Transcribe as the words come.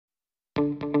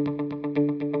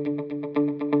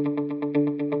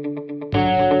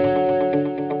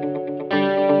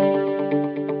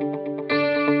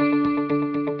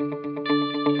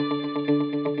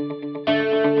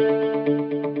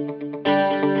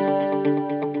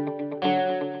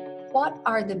what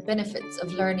are the benefits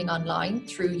of learning online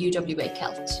through UWA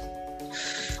CELT?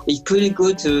 It's pretty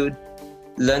good to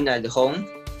learn at home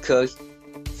because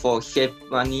for save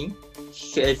money,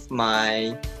 save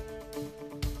my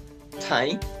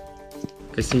time.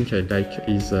 I think I like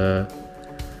is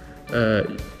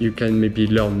you can maybe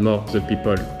learn more the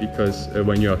people because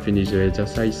when you are finished the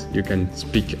exercise, you can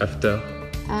speak after.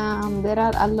 There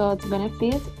are a lot of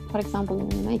benefits. For example,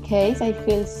 in my case, I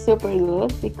feel super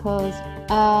good because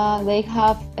they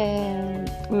have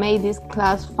made this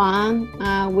class fun.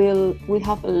 We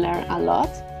have learned a lot,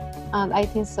 and I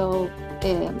think so.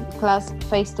 Class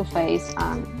face to face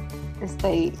and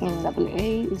stay in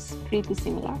UWA is pretty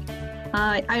similar.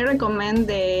 I recommend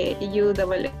the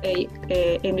UWA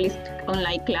English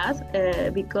online class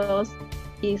because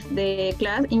the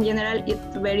class in general is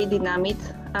very dynamic.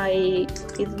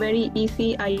 It's very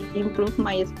easy. I improve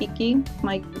my speaking,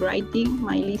 my writing,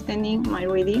 my listening, my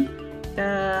reading.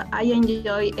 I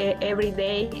enjoy every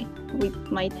day with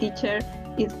my teacher.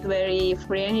 It's very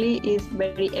friendly. It's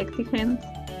very exigent.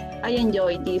 I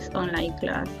enjoy this online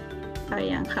class. I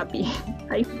am happy.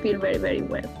 I feel very, very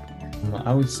well.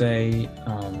 I would say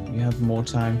you have more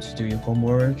time to do your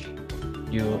homework.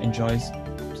 You enjoy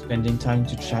spending time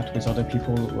to chat with other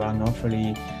people who are not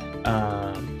really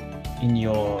in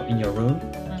your room.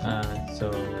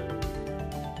 So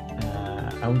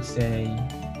I would say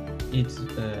it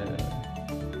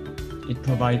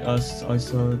provides us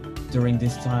also during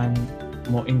this time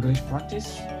more English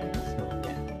practice. So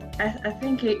yeah, I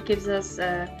think it gives us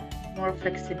more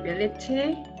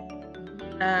flexibility.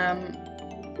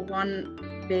 One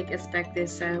big aspect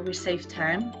is we save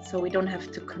time, so we don't have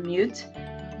to commute.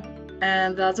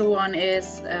 And the other one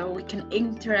is we can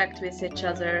interact with each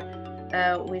other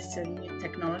with the new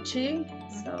technology.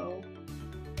 So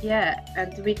yeah,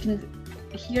 and we can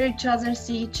hear each other,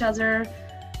 see each other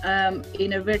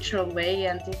in a virtual way,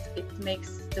 and it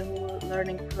makes the whole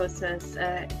learning process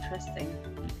interesting.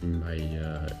 In my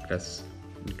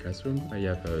classroom, I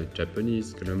have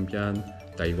Japanese, Colombian,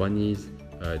 Taiwanese,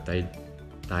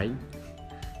 Thai,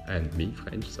 and me,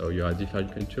 French. So you are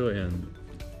different culture, and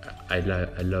I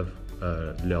love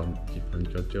learn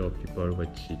different culture of people,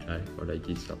 what she like or like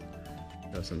this. So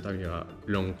sometimes you have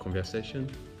long conversation,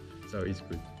 so it's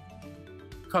good.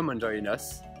 Come and join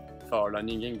us for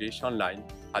learning English online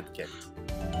at CELT.